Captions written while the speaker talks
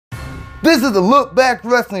This is the Look Back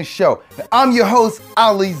Wrestling Show. And I'm your host,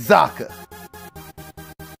 Ali Zakka.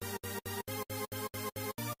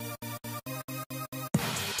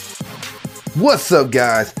 What's up,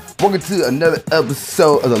 guys? Welcome to another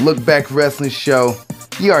episode of the Look Back Wrestling Show.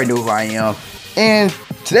 You already know who I am. And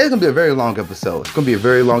today's going to be a very long episode. It's going to be a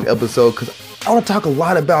very long episode because I want to talk a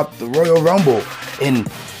lot about the Royal Rumble and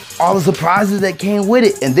all the surprises that came with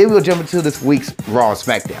it. And then we'll jump into this week's Raw and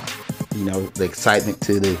Smackdown. You know, the excitement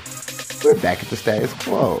to we're back at the status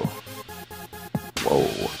quo. Whoa.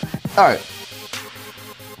 Alright.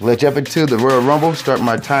 Let's jump into the Royal Rumble. Start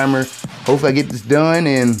my timer. Hopefully I get this done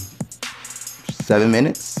in 7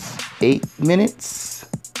 minutes, 8 minutes.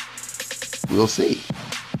 We'll see.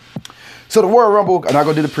 So the Royal Rumble, I'm not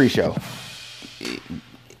going to do the pre-show.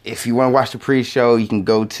 If you want to watch the pre-show, you can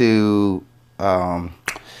go to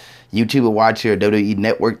YouTube to watch it, or WWE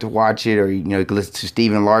Network to watch it, or you can listen to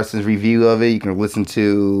Steven Larson's review of it. You can listen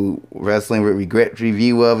to Wrestling with Regret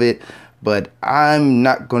review of it. But I'm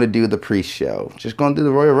not going to do the pre-show. Just going to do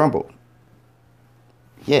the Royal Rumble.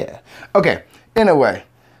 Yeah. Okay. Anyway,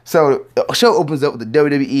 so the show opens up with the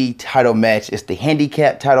WWE title match. It's the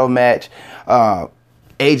handicap title match.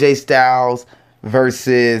 AJ Styles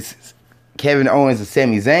versus Kevin Owens and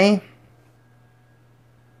Sami Zayn.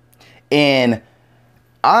 And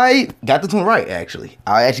I got this one right, actually.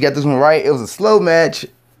 I actually got this one right. It was a slow match.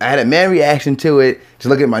 I had a man reaction to it. Just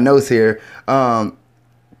looking at my notes here.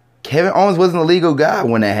 Kevin Owens wasn't a legal guy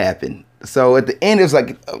when that happened. So at the end, it was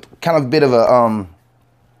like kind of a bit of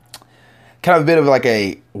like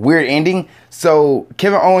a weird ending. So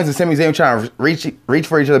Kevin Owens and Sami Zayn trying to reach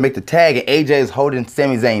for each other to make the tag, and AJ is holding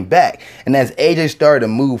Sami Zayn back. And as AJ started to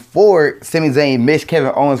move forward, Sami Zayn missed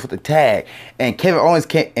Kevin Owens with the tag, and Kevin Owens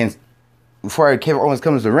can't. And before Kevin Owens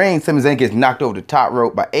comes to the ring, Sami Zayn gets knocked over the top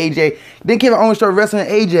rope by AJ. Then Kevin Owens started wrestling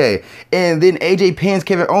AJ. And then AJ pins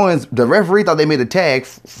Kevin Owens. The referee thought they made the tag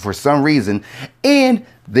for some reason. And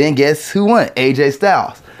then guess who won? AJ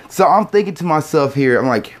Styles. So I'm thinking to myself here, I'm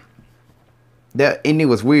like, that ending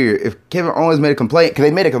was weird. If Kevin Owens made a complaint, because they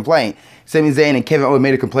made a complaint, Sami Zayn and Kevin Owens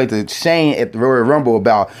made a complaint to Shane at the Royal Rumble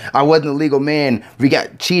about, I wasn't a legal man, we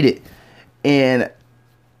got cheated. And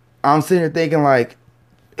I'm sitting here thinking, like,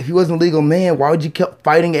 if he wasn't a legal man, why would you keep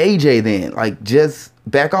fighting AJ then? Like, just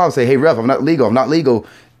back off, say, hey, ref, I'm not legal, I'm not legal.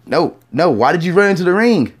 No, why did you run into the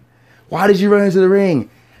ring? Why did you run into the ring?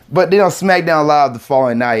 But then on SmackDown Live the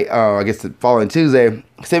following night, I guess the following Tuesday,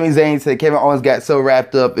 Sami Zayn said Kevin Owens got so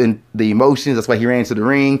wrapped up in the emotions, that's why he ran into the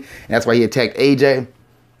ring, and that's why he attacked AJ.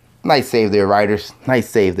 Nice save there, writers. Nice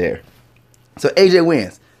save there. So AJ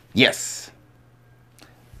wins. Yes.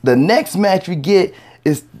 The next match we get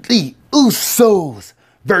is the USOs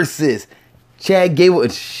versus Chad Gable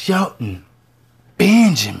and Shelton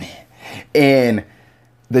Benjamin. And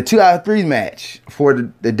the 2 out of 3 match for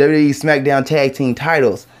the WWE SmackDown Tag Team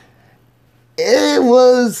titles. It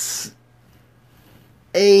was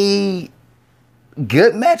a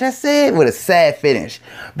good match, I said, with a sad finish.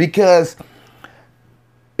 Because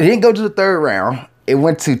it didn't go to the 3rd round. It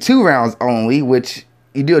went to 2 rounds only, which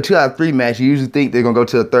you do a 2 out of 3 match, you usually think they're going to go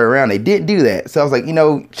to the 3rd round. They didn't do that. So I was like,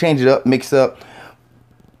 change it up, mix up.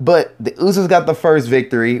 But the Usos got the first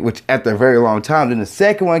victory, which after a very long time. Then the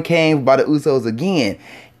second one came by the Usos again.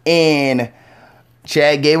 And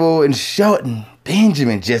Chad Gable and Shelton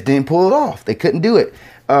Benjamin just didn't pull it off. They couldn't do it.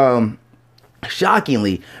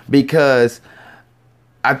 Shockingly, because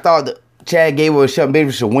I thought that Chad Gable and Shelton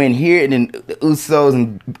Benjamin should win here. And then the Usos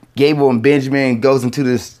and Gable and Benjamin goes into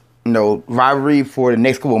this rivalry for the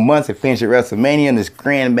next couple of months and finish at WrestleMania. And this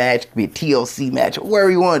grand match could be a TLC match or wherever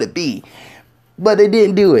you want it to be. But they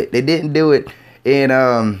didn't do it. They didn't do it.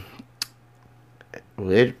 And,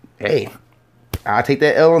 hey, I'll take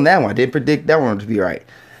that L on that one. I didn't predict that one to be right.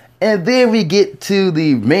 And then we get to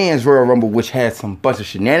the Men's Royal Rumble, which has some bunch of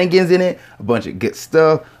shenanigans in it. A bunch of good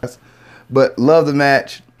stuff. But love the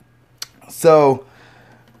match. So,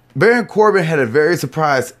 Baron Corbin had a very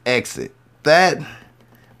surprise exit. I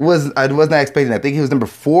was not expecting that. I think he was number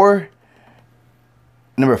 4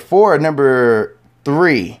 or number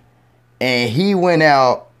 3. And he went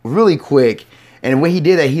out really quick. And when he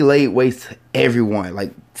did that, he laid waste to everyone.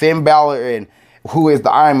 Like Finn Balor, and who is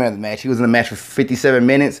the Iron Man of the match. He was in the match for 57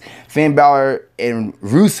 minutes. Finn Balor and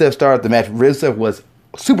Rusev started the match. Rusev was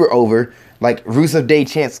super over. Like Rusev Day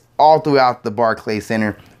chants all throughout the Barclays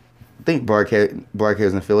Center. I think Barclays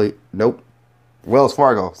is in Philly. Nope. Wells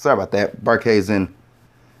Fargo. Sorry about that. Barclays in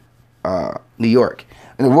New York.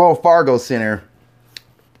 In the Wells Fargo Center,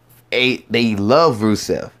 they love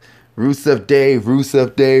Rusev. Rusev Day,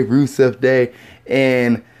 Rusev Day, Rusev Day.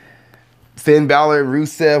 And Finn Balor and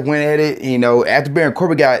Rusev went at it. After Baron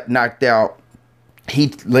Corbin got knocked out,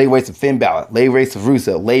 he laid waste to Finn Balor, laid waste to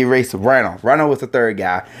Russo, laid waste to Rhino. Rhino was the third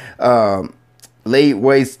guy. Laid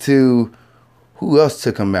waste to, who else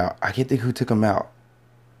took him out? I can't think who took him out.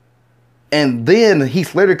 And then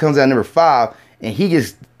Heath Slater comes out number 5, and he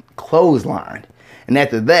gets clotheslined. And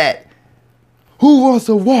after that, who wants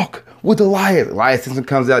to walk with Elias? Elias Simpson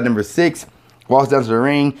comes out number 6, walks down to the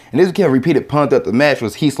ring, and this became a repeated punt throughout the match.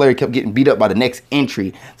 Was Heath Slater kept getting beat up by the next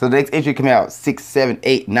entry. So the next entry came out 6, 7,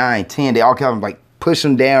 8, 9, 10. They all kind of like push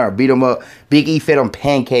him down or beat him up. Big E fed him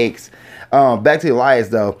pancakes. Back to Elias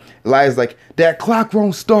though. Elias like, that clock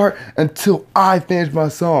won't start until I finish my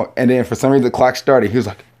song. And then for some reason the clock started. He was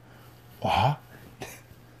like, what?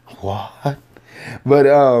 What? But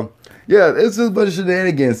yeah, it's just a bunch of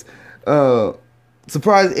shenanigans.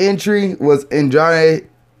 Surprise entry was Cena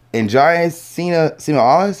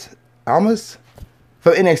Owens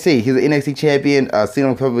from NXT. He's an NXT champion. Seen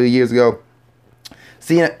him a couple of years ago.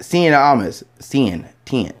 Cena Owens.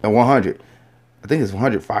 100. I think it's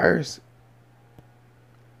 100 fires.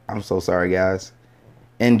 I'm so sorry, guys.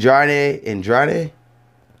 Andrade.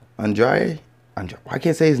 Why I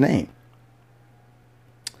can't say his name?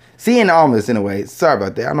 Cena Owens, in a way. Sorry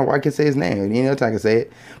about that. I don't know why I can't say his name. You know, I can say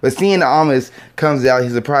it. But Cena Owens comes out.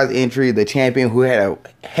 He's a surprise entry. The champion who had a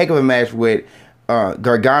heck of a match with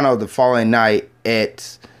Gargano the following night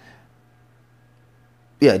at...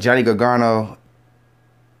 Yeah, Johnny Gargano.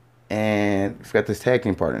 And I forgot this tag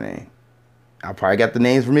team partner name. I probably got the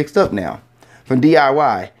names mixed up now. From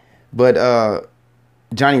DIY. But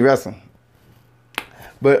Johnny Wrestling.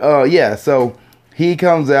 But yeah, so he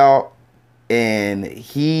comes out. And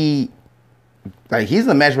he's in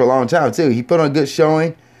the match for a long time too. He put on a good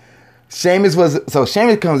showing. Sheamus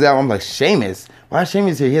comes out. I'm like, Sheamus? Why is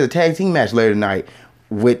Sheamus here? He has a tag team match later tonight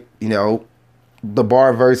with, you know, The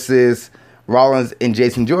Bar versus Rollins and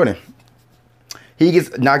Jason Jordan. He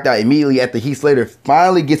gets knocked out immediately after Heath Slater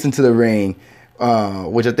finally gets into the ring,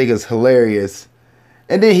 which I think is hilarious.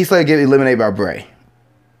 And then Heath Slater gets eliminated by Bray.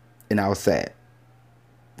 And I was sad.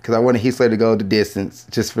 Because I wanted Heath Slater to go the distance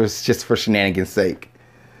just for shenanigans' sake.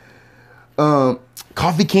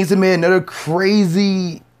 Kofi Kingston made another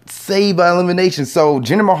crazy save by elimination. So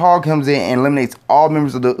Jinder Mahal comes in and eliminates all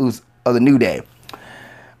members of the New Day.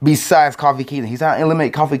 Besides Kofi Kingston. He's trying to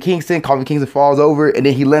eliminate Kofi Kingston. Kofi Kingston falls over and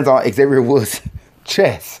then he lands on Xavier Woods'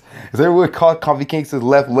 chest. Xavier Woods caught Kofi Kingston's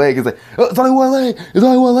left leg. He's like, oh, it's only one leg. It's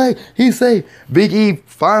only one leg. He's safe. Big E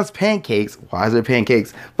finds pancakes. Why is there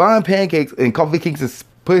pancakes? Finds pancakes and Kofi Kingston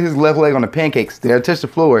put his left leg on the pancakes. They touch the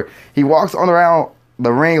floor. He walks on around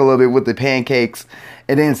the ring a little bit with the pancakes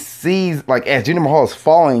and then sees, like, as Jinder Mahal is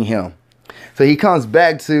following him. So he comes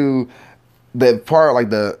back to the part,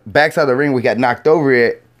 like, the backside of the ring where he got knocked over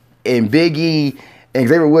it, and Big E and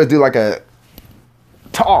Xavier Woods do, like, a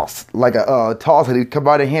toss. Like a toss. And they come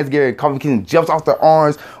out their hands together and Kofi Kingston jumps off their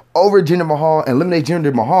arms over Jinder Mahal and eliminates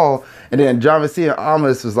Jinder Mahal. And then John Cena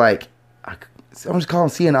Amos was like, I'm just calling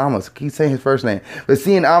Cena Amos. Keep saying his first name. But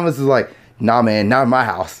Cena Amos is like, nah, man, not in my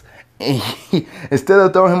house. And instead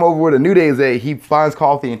of throwing him over where the New Day is at, he finds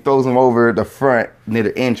Kofi and throws him over the front near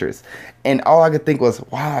the entrance. And all I could think was,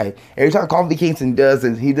 why? Every time Kofi Kingston does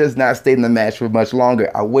it, he does not stay in the match for much longer.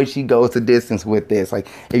 I wish he goes the distance with this. Like,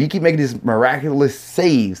 if you keep making these miraculous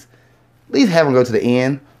saves, at least have him go to the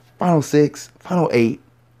end. Final 6, final 8.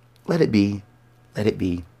 Let it be. Let it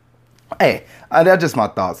be. Hey, that's just my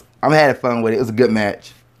thoughts. I'm having fun with it. It was a good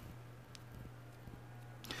match.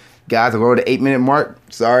 Guys, we're on the 8-minute mark.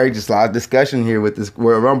 Sorry, just a lot of discussion here with this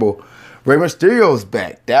Royal Rumble. Rey Mysterio's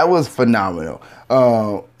back. That was phenomenal.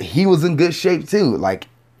 He was in good shape too. Like,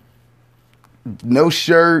 no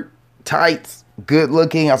shirt, tights, good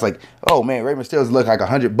looking. I was like, oh man, Rey Mysterio's look like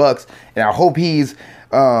 $100. And I hope he's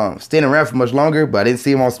staying around for much longer. But I didn't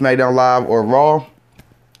see him on SmackDown Live or Raw.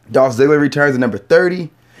 Dolph Ziggler returns at number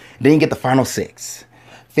 30. Then you get the final 6.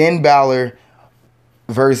 Finn Balor,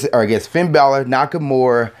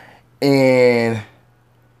 Nakamura, and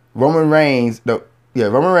Roman Reigns.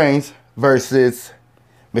 Roman Reigns versus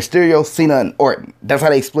Mysterio, Cena, and Orton. That's how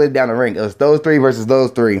they split down the ring. It was those 3 versus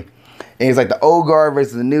those 3. And it's like the old guard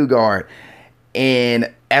versus the new guard.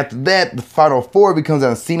 And after that, the final 4 becomes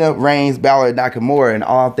on Cena, Reigns, Balor, Nakamura. And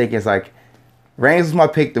all I'm thinking is like, Reigns was my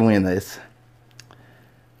pick to win this.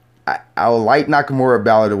 I would like Nakamura or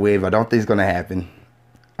Balor to win, but I don't think it's going to happen.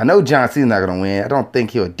 I know John Cena's not going to win. I don't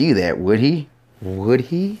think he'll do that. Would he? Would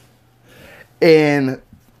he? And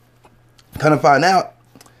kind of find out,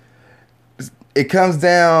 it comes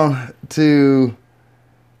down to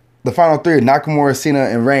the final 3, Nakamura, Cena,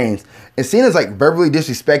 and Reigns. And Cena's like verbally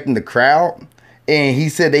disrespecting the crowd. And he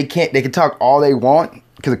said they can talk all they want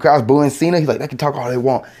because the crowd's booing Cena. He's like, they can talk all they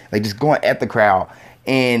want. Like, just going at the crowd.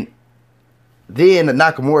 And Then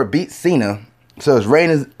Nakamura beat Cena. So it's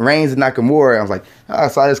Reigns and Nakamura. I was like, oh, I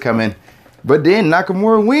saw this coming. But then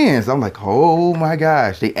Nakamura wins. I'm like, oh my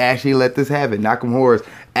gosh, they actually let this happen. Nakamura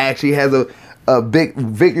actually has a big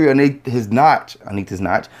victory underneath his notch.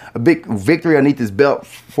 A big victory underneath his belt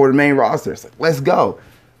for the main roster. It's like, let's go.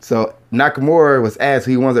 So Nakamura was asked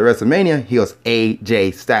who he wants at WrestleMania. He goes,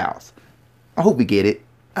 AJ Styles. I hope we get it.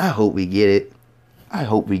 I hope we get it. I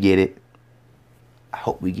hope we get it. I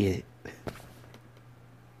hope we get it.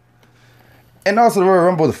 And also the Royal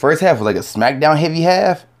Rumble, the first half was like a SmackDown heavy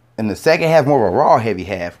half. And the second half more of a Raw heavy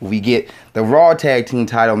half. We get the Raw Tag Team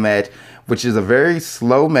title match, which is a very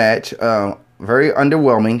slow match. Very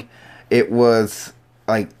underwhelming. It was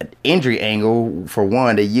like an injury angle for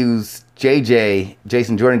one. They used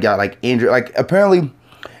Jason Jordan got like injured. Like apparently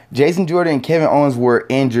Jason Jordan and Kevin Owens were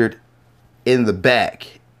injured in the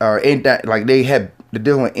back. Or in that, like they had the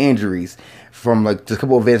different injuries from like just a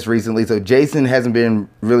couple events recently. So Jason hasn't been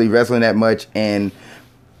really wrestling that much, and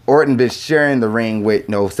Orton been sharing the ring with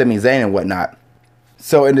Sami Zayn and whatnot.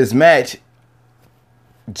 So in this match,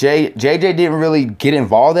 JJ didn't really get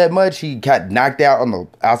involved that much. He got knocked out on the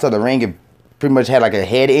outside the ring and pretty much had like a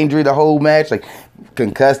head injury the whole match, like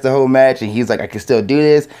concussed the whole match. And he's like, I can still do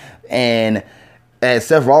this. And as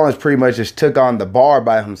Seth Rollins pretty much just took on the Bar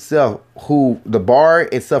by himself, who the Bar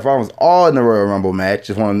and Seth Rollins was all in the Royal Rumble match.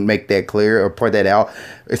 Just want to make that clear or point that out.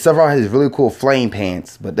 Seth Rollins has really cool flame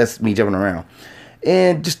pants, but that's me jumping around.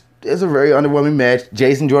 And just, it's a very underwhelming match.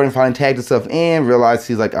 Jason Jordan finally tagged himself in, realized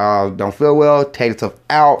he's like, oh, don't feel well, tagged himself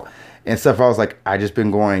out. And Seth Rollins like, I just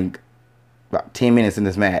been going about 10 minutes in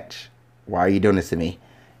this match. Why are you doing this to me?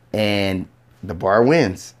 And the Bar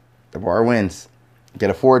wins. The Bar wins.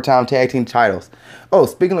 Get a 4-time tag team titles. Oh,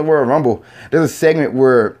 speaking of Royal Rumble, there's a segment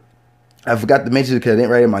where I forgot to mention it because I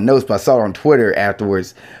didn't write it in my notes, but I saw it on Twitter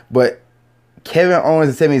afterwards. But Kevin Owens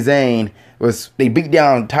and Sami Zayn they beat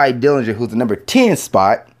down Ty Dillinger, who's the number 10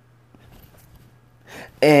 spot.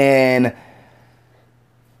 And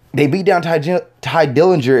they beat down Ty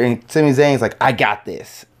Dillinger, and Sami Zayn's like, I got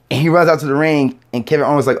this. And he runs out to the ring, and Kevin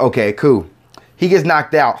Owens like, okay, cool. He gets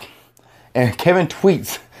knocked out. And Kevin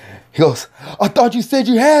tweets, he goes, I thought you said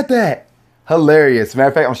you had that. Hilarious. Matter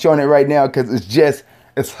of fact, I'm showing it right now because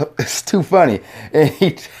it's too funny. And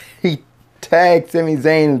he tagged Sami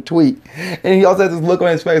Zayn in a tweet. And he also has this look on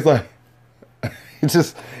his face like,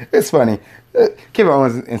 it's funny. Kevin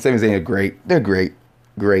Owens and Sami Zayn are great. They're great.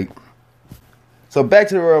 Great. So back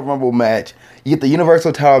to the Royal Rumble match. You get the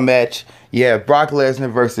Universal title match. You have Brock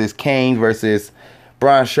Lesnar versus Kane versus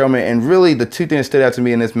Braun Strowman. And really the two things that stood out to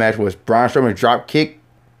me in this match was Braun Strowman drop kick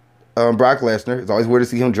Brock Lesnar. It's always weird to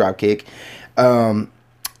see him drop kick. Braun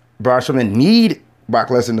Strowman kneed Brock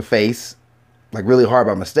Lesnar in the face, like really hard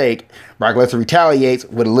by mistake. Brock Lesnar retaliates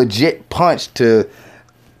with a legit punch to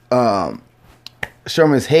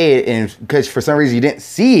Strowman's head, and because for some reason you didn't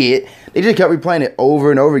see it, they just kept replaying it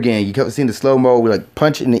over and over again. You kept seeing the slow-mo with like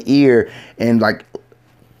punch in the ear and like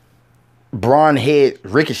Braun head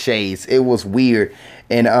ricochets. It was weird.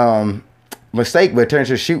 And mistake, but it turned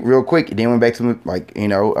to a shoot real quick. And then went back to like,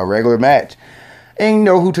 a regular match. And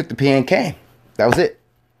who took the pin? Kane. That was it.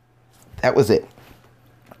 That was it.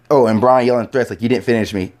 Oh, and Braun yelling threats like, you didn't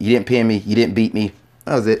finish me. You didn't pin me. You didn't beat me.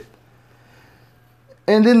 That was it.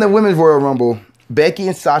 And then the Women's Royal Rumble. Becky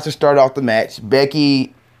and Sasha started off the match.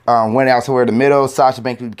 Becky went out somewhere in the middle. Sasha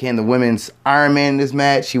Banks became the women's Iron Man in this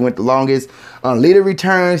match. She went the longest. Lita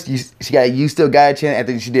returns. You still got a chance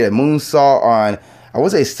after she did a moonsault on, I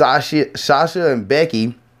would say, Sasha and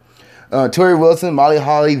Becky. Tori Wilson, Molly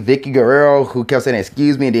Holly, Vicky Guerrero, who kept saying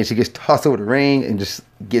excuse me, and then she gets tossed over the ring and just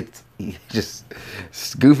gets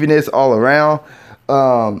goofiness all around.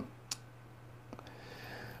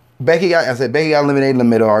 Becky got eliminated in the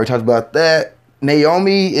middle. I already talked about that.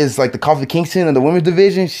 Naomi is like the Kofi Kingston of the women's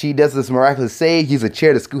division. She does this miraculous save, use a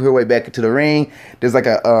chair to scoot her way back into the ring. There's like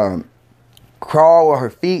a crawl with her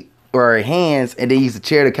feet or her hands, and then use the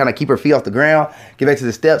chair to kind of keep her feet off the ground, get back to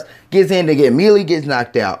the steps, gets in, and immediately gets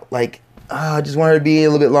knocked out. Like, I just want her to be a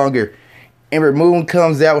little bit longer. Ember Moon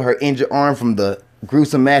comes out with her injured arm from the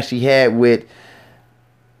gruesome match she had with,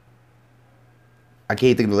 I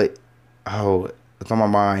can't think of the, it's on my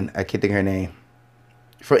mind. I can't think of her name.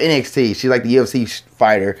 For NXT, she's like the UFC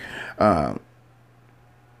fighter. But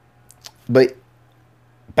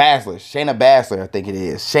Shayna Baszler, I think it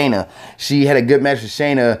is. Shayna. She had a good match with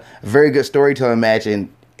Shayna. A very good storytelling match.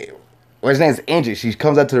 And what's her name is injured. She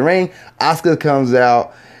comes out to the ring. Asuka comes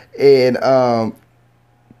out. And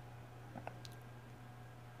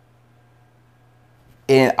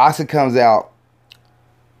Asuka comes out.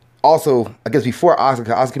 also, I guess before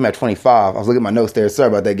Asuka came at 25. I was looking at my notes there. Sorry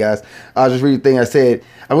about that, guys. I was just reading the thing I said.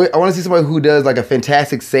 I want to see somebody who does like a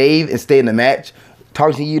fantastic save and stay in the match.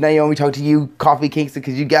 Talk to you, Naomi. Talk to you, Coffee Kingston,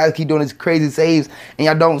 because you guys keep doing these crazy saves and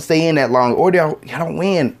y'all don't stay in that long, or y'all don't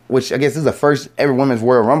win. Which I guess is the first ever women's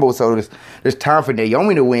Royal Rumble, so there's time for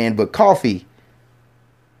Naomi to win. But Coffee,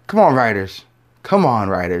 come on, writers,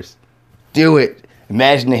 do it.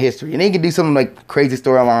 Imagine the history, and they can do something like crazy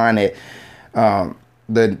storyline at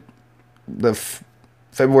the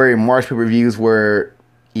February and March pay-per-views where,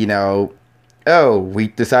 you know, oh, we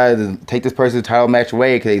decided to take this person's title match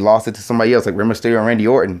away because they lost it to somebody else, like Rey Mysterio and Randy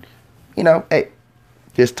Orton. You know, hey,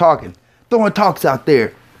 just talking. Throwing talks out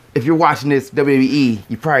there. If you're watching this WWE,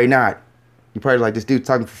 you're probably not. You're probably like, this dude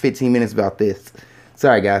talking for 15 minutes about this.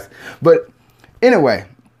 Sorry, guys. But anyway,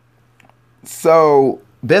 so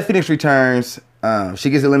Beth Phoenix returns. She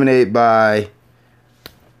gets eliminated by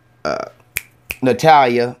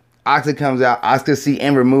Natalya. Asuka comes out. Asuka see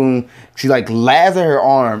Ember Moon. She like laughs at her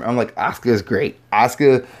arm. I'm like, Asuka is great.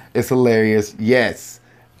 Asuka is hilarious. Yes,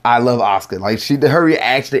 I love Asuka. Like her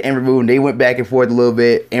reaction to Ember Moon. They went back and forth a little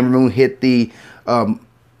bit. Ember Moon hit the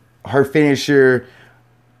her finisher,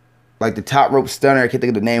 like the top rope stunner. I can't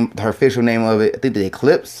think of the name, her official name of it. I think the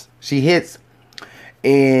Eclipse. She hits,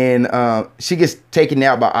 and she gets taken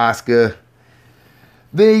out by Asuka.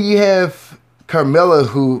 Then you have Carmella,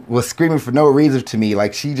 who was screaming for no reason to me.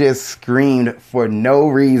 Like, she just screamed for no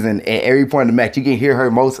reason at every point in the match. You can hear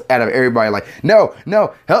her most out of everybody. Like, no,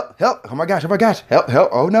 help, oh my gosh, help,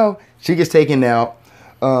 oh no. She gets taken out.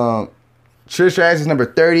 Trish Stratus is number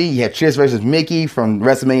 30. You had Trish versus Mickey from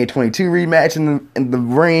WrestleMania 22 rematch in the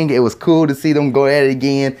ring. It was cool to see them go at it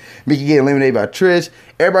again. Mickey get eliminated by Trish.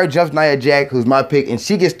 Everybody jumps Nia Jax, who's my pick, and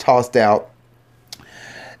she gets tossed out.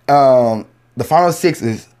 The final 6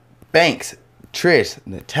 is Banks, Trish,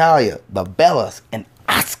 Natalya, the Bellas, and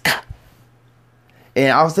Asuka.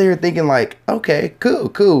 And I was there thinking like, okay,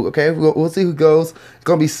 cool. Okay, we'll see who goes. It's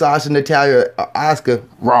going to be Sasha, Natalya, Asuka.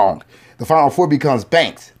 Wrong. The final 4 becomes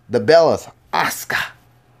Banks, the Bellas, Asuka.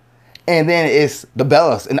 And then it's the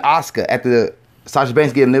Bellas and Asuka after Sasha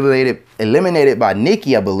Banks get eliminated by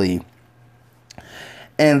Nikki, I believe.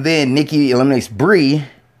 And then Nikki eliminates Brie.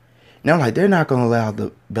 And I'm like, they're not going to allow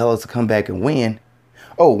the Bellas to come back and win.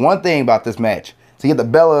 Oh, one thing about this match. So you get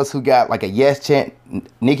the Bellas who got like a yes chant.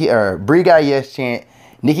 Brie got a yes chant.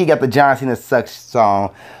 Nikki got the John Cena Sucks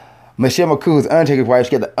song. Michelle McCool's Undertaker's wife,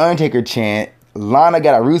 she got the Undertaker chant. Lana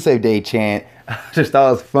got a Rusev Day chant. I just thought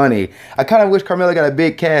it was funny. I kind of wish Carmella got a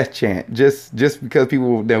Big Cass chant. Just because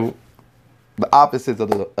people, the opposites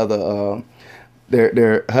of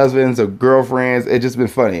their husbands or girlfriends. It just been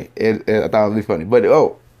funny. I thought it would be funny. But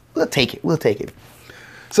we'll take it.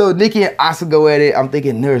 So Nikki and Asuka go at it. I'm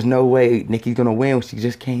thinking there's no way Nikki's going to win when she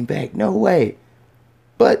just came back. No way.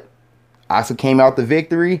 But Asuka came out the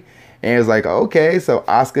victory. And it was like, okay, so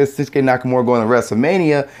Asuka, Shinsuke Nakamura going to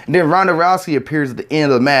WrestleMania. And then Ronda Rousey appears at the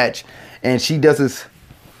end of the match. And she does this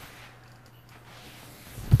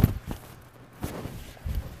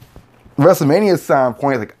WrestleMania sign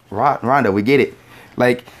point. Like, Ronda, we get it.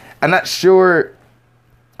 Like, I'm not sure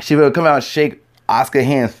she will come out and shake Asuka's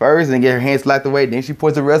hands first and get her hands slapped away. Then she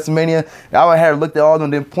points at WrestleMania. I would have looked at all of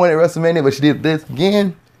them, then point at WrestleMania, but she did this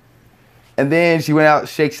again. And then she went out,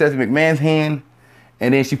 shake Stephanie McMahon's hand,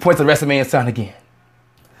 and then she points at WrestleMania sign again.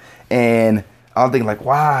 And I'm thinking like,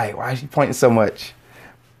 why? Why is she pointing so much?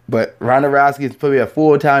 But Ronda Rousey is probably a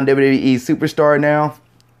full-time WWE superstar now.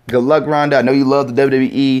 Good luck, Ronda. I know you love the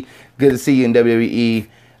WWE. Good to see you in WWE.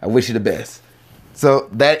 I wish you the best. So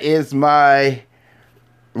that is my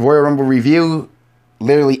Royal Rumble review.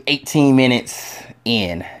 Literally 18 minutes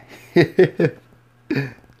in.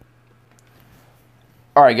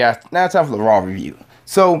 Alright guys, now it's time for the Raw review.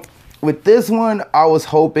 So with this one, I was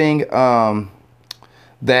hoping that,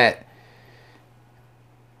 I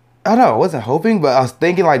don't know, I wasn't hoping, but I was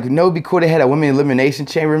thinking like, it would be cool to have a women's elimination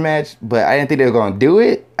chamber match, but I didn't think they were going to do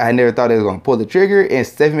it. I never thought they were going to pull the trigger, and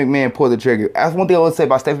Stephanie McMahon pulled the trigger. That's one thing I would say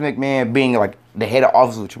about Stephanie McMahon being like the head of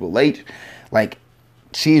office of Triple H. Like,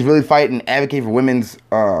 she's really fighting and advocating for women's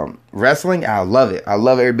wrestling. I love it. I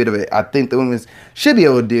love every bit of it. I think the women should be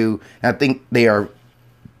able to do, and I think they are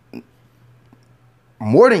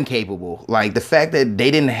more than capable. Like, the fact that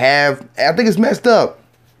they didn't have, I think it's messed up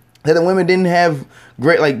that the women didn't have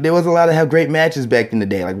great, like, they wasn't allowed to have great matches back in the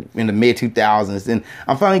day, like in the mid 2000s. And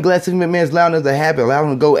I'm finally glad Stephanie McMahon's allowing this to happen, allowing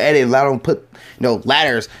them to go at it, allowing them to put,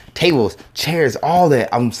 ladders, tables, chairs, all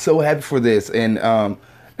that. I'm so happy for this. And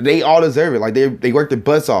they all deserve it. Like, they worked their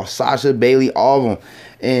butts off. Sasha, Bayley, all of them.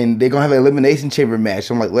 And they're going to have an elimination chamber match.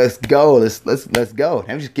 I'm like, let's go. Let's go.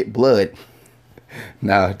 Let me just get blood.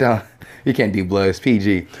 No, don't. You can't do blood. It's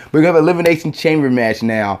PG. But we have an Elimination Chamber match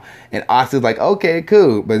now. And Asuka's like, okay,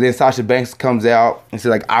 cool. But then Sasha Banks comes out and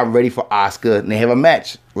says, like, I'm ready for Asuka. And they have a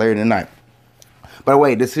match later in the night. By the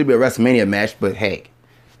way, this should be a WrestleMania match. But hey,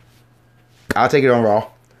 I'll take it on Raw.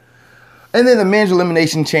 And then the men's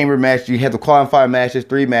Elimination Chamber match. You have the qualifying matches.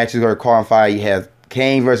 3 matches are qualified. You have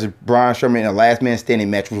Kane versus Braun Strowman in a last man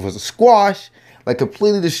standing match, which was a squash. Like,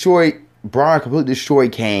 completely destroyed. Braun completely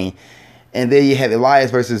destroyed Kane. And then you have Elias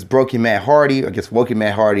versus Broken Matt Hardy, I guess Woken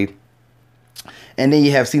Matt Hardy. And then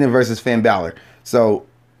you have Cena versus Finn Balor. So,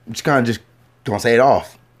 just gonna say it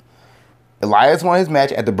off. Elias won his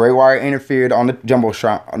match after Bray Wyatt interfered on the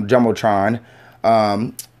Jumbotron.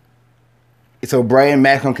 So Bray and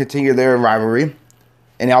Matt gonna continue their rivalry.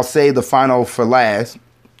 And I'll save the final for last.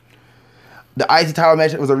 The IC title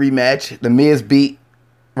match was a rematch. The Miz beat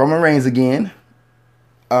Roman Reigns again.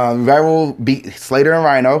 Rival beat Slater and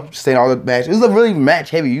Rhino. Just saying all the match. It was a really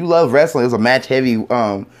match heavy. You love wrestling. It was a match heavy,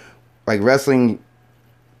 like wrestling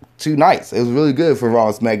 2 nights. It was really good for Raw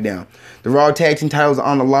and SmackDown. The Raw Tag Team titles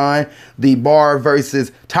on the line. The Bar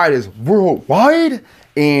versus Titus Worldwide.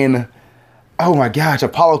 And oh my gosh,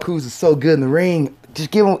 Apollo Crews is so good in the ring.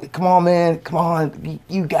 Just give him, come on, man. Come on.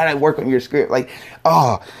 You gotta work on your script. Like,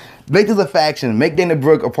 make this a faction. Make Dana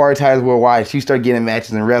Brooke a part of Titus Worldwide. She start getting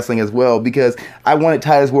matches in wrestling as well, because I wanted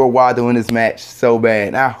Titus Worldwide to win this match so bad.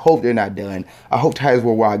 And I hope they're not done. I hope Titus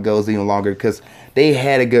Worldwide goes even longer, because they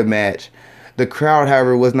had a good match. The crowd,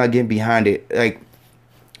 however, was not getting behind it. Like,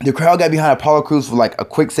 the crowd got behind Apollo Crews for like a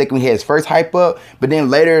quick second. He had his first hype up, but then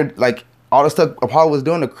later, like, all the stuff Apollo was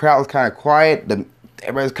doing, the crowd was kind of quiet.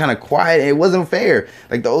 Everybody was kind of quiet, and it wasn't fair.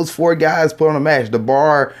 Like, those 4 guys put on a match. The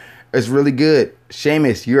Bar is really good.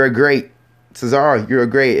 Sheamus, you're a great. Cesaro, you're a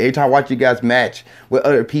great. Every time I watch you guys match with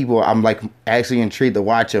other people, I'm like actually intrigued to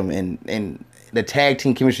watch them. And the tag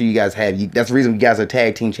team chemistry you guys have, that's the reason you guys are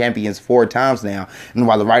tag team champions 4 times now. And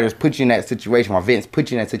why the writers put you in that situation, why Vince put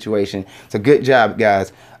you in that situation. So good job,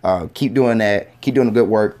 guys. Keep doing that. Keep doing the good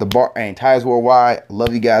work. The Bar and Titus Worldwide,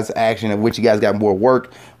 love you guys' action, of which you guys got more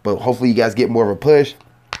work. But hopefully you guys get more of a push.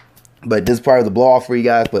 But this is part of the blow off for you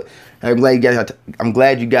guys. But I'm glad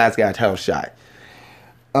you guys got a title shot.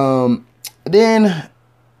 Then,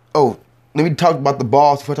 let me talk about the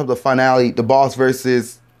Boss before I talk about the finale. The Boss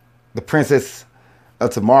versus the Princess of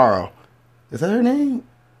Tomorrow. Is that her name?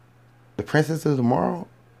 The Princess of Tomorrow?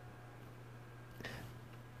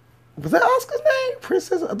 Was that Asuka's name?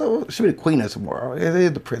 Princess? I thought it should be the Queen of Tomorrow. It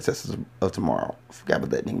is the Princess of Tomorrow. I forgot about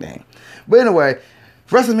that nickname. But anyway,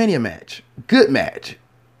 WrestleMania match. Good match.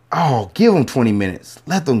 Oh, give them 20 minutes.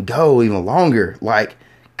 Let them go even longer. Like,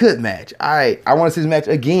 good match. I want to see this match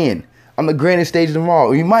again on the grandest stage of them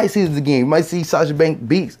all. You might see this again. You might see Sasha Banks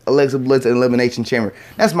beat Alexa Bliss in Elimination Chamber.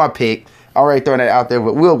 That's my pick. I'm already throwing that out there,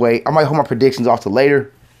 but we'll wait. I might hold my predictions off to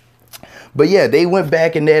later. But yeah, they went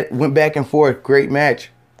back and forth. Great match.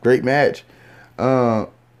 Great match. Asuka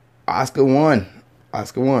won.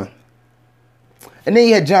 And then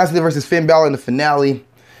you had John Cena versus Finn Balor in the finale.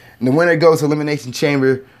 And the winner goes to Elimination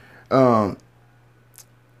Chamber.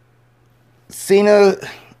 Cena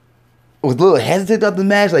was a little hesitant of the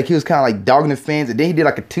match. Like, he was kind of like dogging the fans. And then he did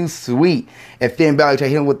like a too sweet. And Finn Balor tried to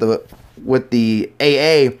hit him with the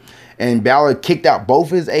AA. And Balor kicked out both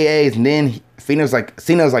his AAs. And then Cena was like,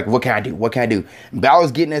 what can I do? What can I do? And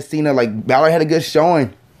Balor's getting at Cena. Like, Balor had a good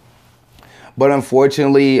showing. But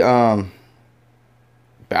unfortunately, Balor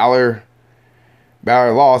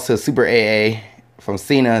lost to Super AA from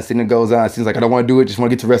Cena. Cena goes on. Cena's like, I don't want to do it. Just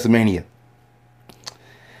want to get to WrestleMania.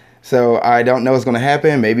 So I don't know what's going to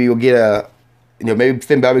happen. Maybe you'll get maybe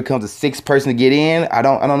Finn Balor becomes the 6th person to get in. I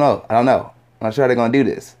don't know. I'm not sure how they're going to do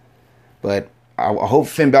this. But I hope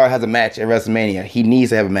Finn Balor has a match at WrestleMania. He needs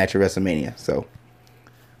to have a match at WrestleMania. So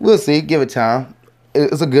we'll see. Give it time.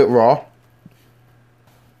 It's a good Raw.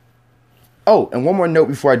 Oh, and one more note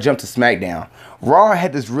before I jump to SmackDown. Raw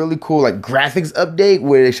had this really cool like graphics update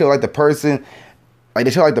where they show like the person, like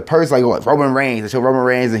Roman Reigns. They show Roman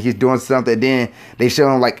Reigns and he's doing something. Then they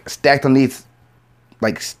show him like stacked on these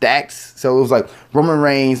like stacks. So it was like Roman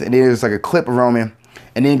Reigns, and then there's like a clip of Roman,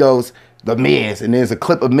 and then it goes The Miz, and there's a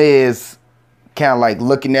clip of Miz kind of like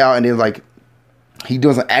looking out, and then like he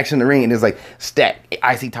doing some action in the ring, and there's like stacked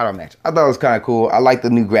IC title match. I thought it was kind of cool. I like the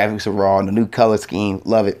new graphics of Raw and the new color scheme.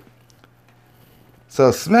 Love it.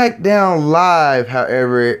 So SmackDown Live,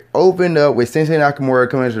 however, opened up with Shinsuke Nakamura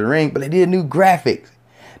coming into the ring, but they did new graphics.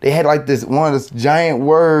 They had like this giant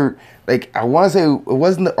word. Like, I want to say it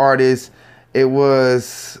wasn't the artist. It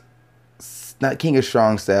was not King of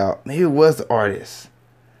Strong Style. Maybe it was the artist.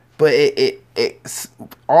 But it's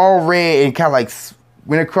all red and kind of like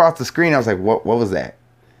went across the screen. I was like, what was that?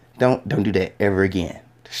 Don't do that ever again.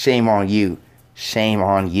 Shame on you. Shame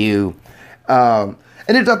on you. And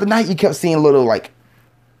then throughout the night, you kept seeing little like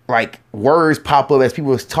words pop up as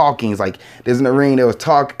people was talking. It's like there's in the ring, there was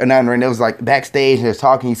talk, and not in the ring, there was like backstage, and there's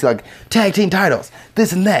talking. You see like tag team titles,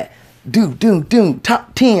 this and that, doom,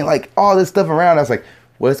 top 10, like all this stuff around. I was like,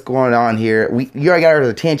 what's going on here? You already got our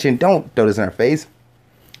attention. Don't throw this in our face.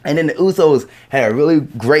 And then the Usos had a really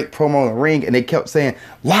great promo in the ring, and they kept saying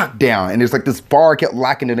lockdown, and there's like this bar kept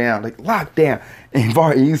locking it down, like lockdown. And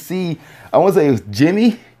bar, you see, I want to say it was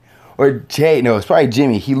Jimmy or Jay. No, it's probably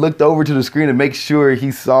Jimmy. He looked over to the screen to make sure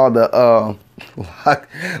he saw the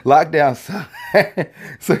lockdown sign.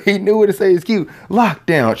 So he knew what to say. It's cute.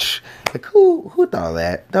 Lockdown. Shh. Like who thought of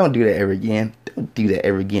that? Don't do that ever again. Don't do that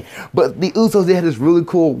ever again. But the Usos, they had this really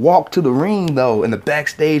cool walk to the ring though. In the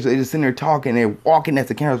backstage, they just sitting there talking. They're walking as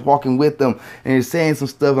the camera's walking with them, and they're saying some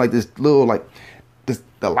stuff like this little like this.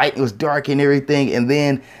 The light was dark and everything, and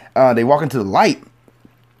then they walk into the light.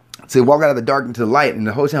 So they walk out of the dark into the light, and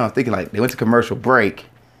the whole time I was thinking like they went to commercial break,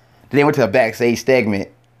 then they went to a backstage segment,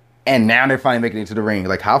 and now they're finally making it to the ring.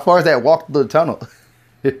 Like how far is that walk to the tunnel?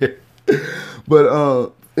 But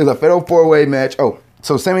it was a fatal 4-way match. Oh,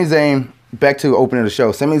 so Sami Zayn, back to opening the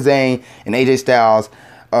show. Sami Zayn and AJ Styles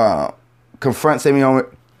confront Sami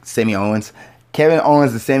Owens. Kevin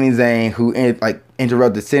Owens and Sami Zayn, who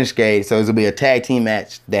interrupt the Shinsuke, so it's gonna be a tag team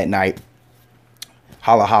match that night.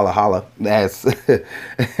 Holla, holla, holla. That's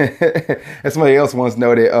somebody else once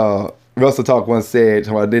noted. Russell Talk once said,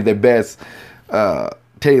 I did their best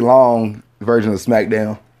Teddy Long version of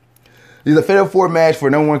SmackDown. This is a Fatal 4 match for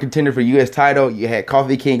 #1 contender for U.S. title. You had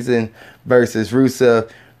Kofi Kingston versus Rusev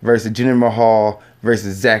versus Jinder Mahal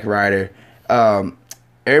versus Zack Ryder.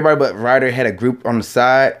 Everybody but Ryder had a group on the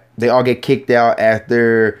side. They all get kicked out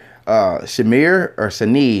after Shamir or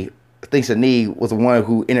Shani. I think Shani was the one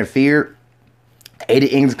who interfered. Eddie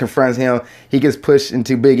England confronts him. He gets pushed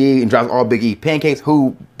into Big E and drops all Big E pancakes.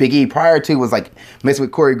 Who Big E prior to was like messing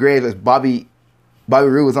with Corey Graves as Bobby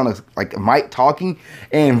Roode was on a mic talking,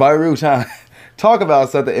 and Bobby Roode was trying to talk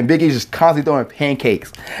about something, and Big E just constantly throwing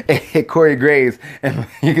pancakes at Corey Graves, and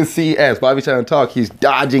you can see as Bobby's trying to talk, he's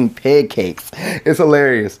dodging pancakes. It's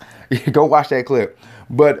hilarious. Go watch that clip.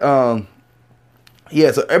 But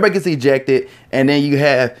yeah, so everybody gets ejected, and then you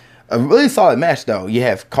have a really solid match though. You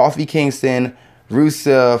have Kofi Kingston,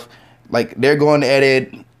 Rusev, like they're going at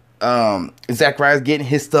it. Zack Ryder's getting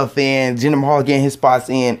his stuff in, Jinder Mahal getting his spots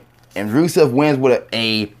in, and Rusev wins with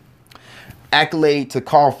a accolade to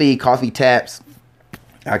Kofi. Kofi taps.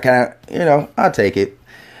 I kind of, I'll take it.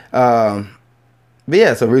 But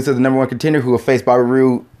yeah, so Rusev's the #1 contender who will face Bobby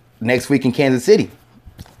Roode next week in Kansas City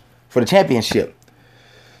for the championship.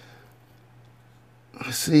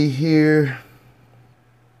 Let's see here.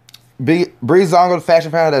 Breezango, the fashion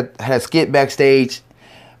fan, had a skit backstage.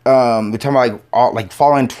 They're talking about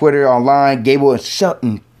following Twitter online. Gable and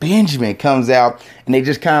Shelton Benjamin comes out, and they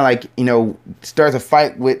just kind of starts a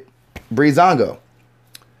fight with Breezango.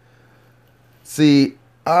 See,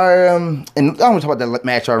 and I'm gonna talk about that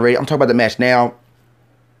match already. I'm talking about the match now.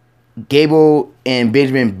 Gable and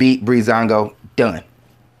Benjamin beat Breezango. Done.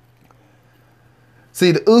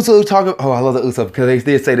 See, the Usos talking. Oh, I love the Usos because they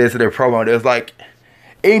did say this in their promo. It was like,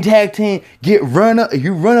 in tag team, get run up.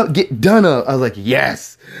 You run up, get done up. I was like,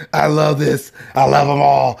 yes, I love this. I love them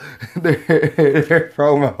all. their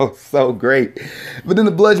promo is so great. But then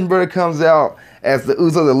the Bludgeon Brother comes out as the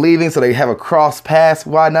Usos are leaving, so they have a cross pass.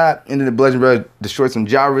 Why not? And then the Bludgeon Brother destroys some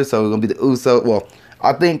jobbers, so it's gonna be the Usos. Well,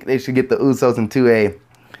 I think they should get the Usos into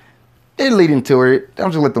they're leading to it.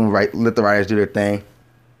 I'm just let the writers do their thing.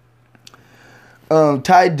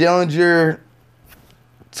 Ty Dillinger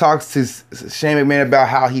talks to Shane McMahon about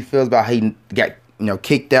how he feels about how he got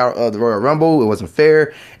kicked out of the Royal Rumble. It wasn't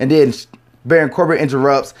fair. And then Baron Corbin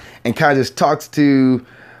interrupts and kind of just talks to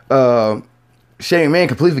Shane McMahon,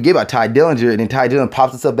 completely forget about Ty Dillinger. And then Ty Dillinger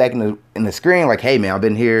pops himself back in the screen like, hey man, I've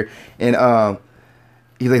been here. And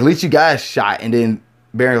he's like, at least you got a shot. And then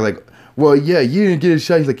Baron's like, well, yeah, you didn't get a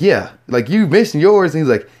shot. He's like, yeah, like you missed yours. And he's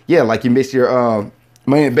like, yeah, like you missed your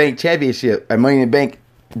Money in the Bank championship, Money in the Bank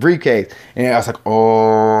briefcase. And I was like, oh,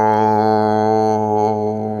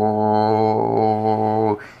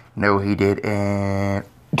 no, he didn't.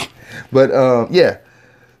 But yeah,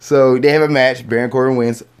 so they have a match. Baron Corbin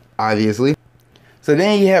wins, obviously. So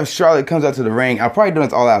then you have Charlotte comes out to the ring. I'm probably doing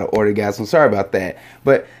this all out of order, guys, so sorry about that.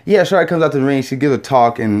 But yeah, Charlotte comes out to the ring. She gives a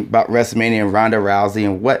talk about WrestleMania and Ronda Rousey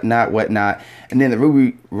and whatnot. And then the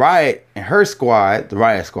Ruby Riott and her squad, the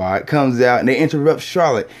Riott squad, comes out and they interrupt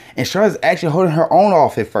Charlotte. And Charlotte's actually holding her own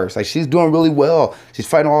off at first. Like, she's doing really well. She's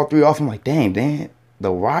fighting all three off. I'm like, dang, the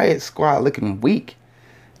Riott squad looking weak.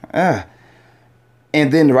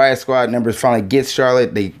 And then the Riot Squad members finally get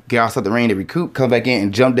Charlotte. They get outside the ring, they recoup, come back in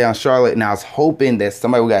and jump down Charlotte. And I was hoping that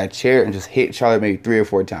somebody would got a chair and just hit Charlotte maybe 3 or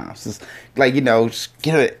 4 times. Just like, you know, just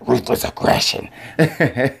get it ruthless aggression. But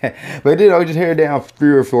then I just hit her down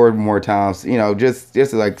 3 or 4 more times, you know, just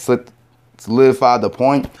to like solidify the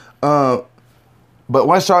point. But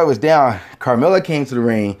once Charlotte was down, Carmella came to the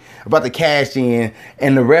ring about to cash in,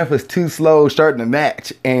 and the ref was too slow starting the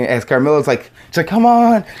match. And as Carmella's like, she's like, come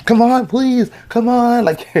on, please, come on.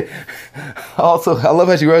 Like, also, I love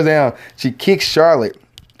how she runs down. She kicks Charlotte.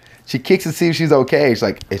 She kicks to see if she's okay. She's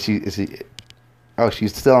like, is she? Oh,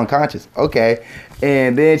 she's still unconscious. Okay.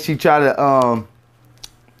 And then she tried to,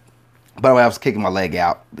 by the way, I was kicking my leg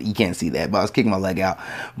out. You can't see that, but I was kicking my leg out.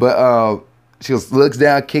 But, she looks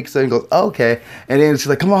down, kicks her, and goes, oh, okay. And then she's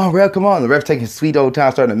like, come on, ref, come on. The ref taking sweet old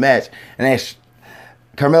time starting the match. And then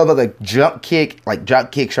Carmella about to drop kick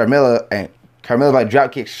Carmella, and Carmella about to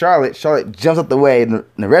drop kick Charlotte. Charlotte jumps out the way, and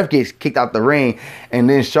the ref gets kicked out the ring. And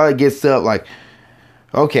then Charlotte gets up like,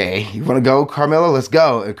 okay, you want to go, Carmella? Let's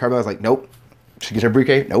go. And Carmella's like, nope. She gets her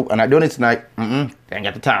briefcase. Nope, I'm not doing it tonight. Ain't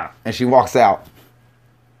got the time. And she walks out.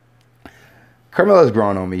 Carmella's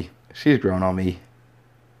growing on me. She's growing on me.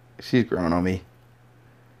 She's growing on me.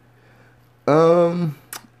 The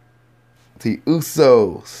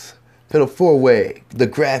Usos, Fatal 4-Way, the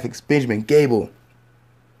Graphics, Benjamin Gable.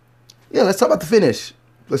 Yeah, let's talk about the finish.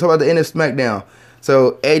 Let's talk about the end of SmackDown.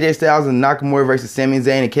 So AJ Styles and Nakamura versus Sami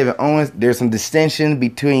Zayn and Kevin Owens. There's some dissension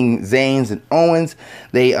between Zayn and Owens.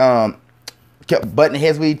 They kept butting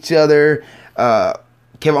heads with each other.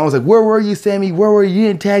 Kevin Owens like, where were you, Sami? Where were you? You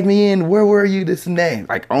didn't tag me in. Where were you? This and that.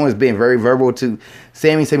 Like, Owens being very verbal to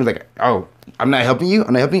Sami. Sami's like, oh, I'm not helping you.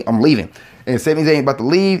 I'm not helping you. I'm leaving. And Sami's ain't about to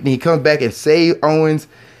leave. And he comes back and saves Owens.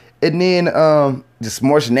 And then just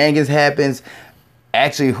more shenanigans happens.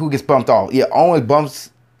 Actually, who gets bumped off? Yeah, Owens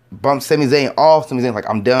bumps Sami Zayn off. Sami Zayn's like,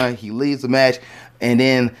 I'm done. He leaves the match. And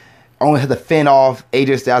then Owens had to fend off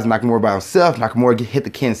AJ Styles and Nakamura by himself. Nakamura hit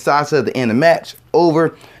the Kinshasa at the end of the match.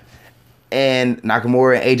 Over. And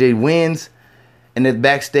Nakamura and AJ wins. And then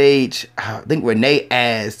backstage, I think Renee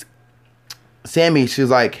asked Sami, she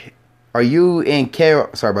was like, are you and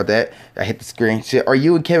Kevin, sorry about that, I hit the screen. She said, are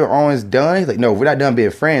you and Kevin Owens done? He's like, no, we're not done being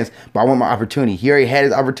friends, but I want my opportunity. He already had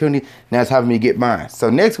his opportunity, now it's time for me to get mine. So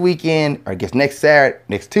next weekend, or I guess next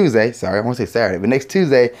Tuesday, sorry, I won't say Saturday, but next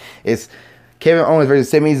Tuesday, it's Kevin Owens versus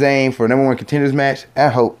Sami Zayn for a #1 contenders match. I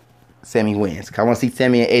hope Sami wins. I want to see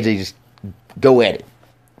Sami and AJ just go at it.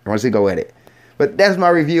 I want to see go at it. But that's my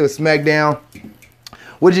review of SmackDown.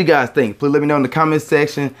 What did you guys think? Please let me know in the comments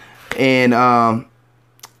section. And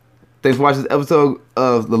thanks for watching this episode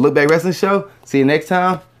of the Look Back Wrestling Show. See you next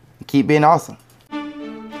time. Keep being awesome.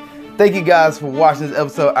 Thank you guys for watching this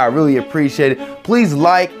episode. I really appreciate it. Please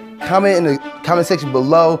like, comment in the comment section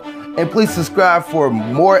below. And please subscribe for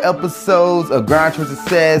more episodes of Grind Towards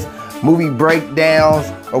Success, movie breakdowns,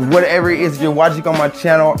 or whatever it is you're watching on my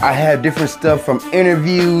channel. I have different stuff from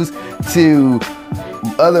interviews to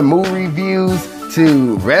other movie reviews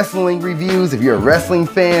to wrestling reviews. If you're a wrestling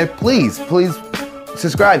fan, please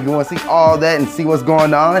subscribe if you want to see all that and see what's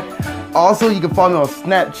going on. Also, you can follow me on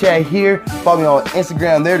Snapchat here. Follow me on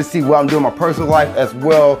Instagram there to see what I'm doing in my personal life as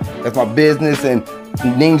well as my business and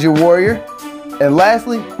Ninja Warrior. And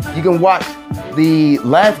lastly, you can watch the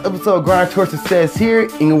last episode of Grind Towards Success here. You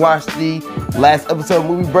can watch the last episode of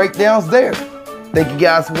movie breakdowns there. Thank you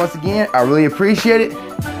guys once again. I really appreciate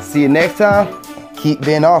it. See you next time. Keep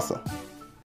being awesome.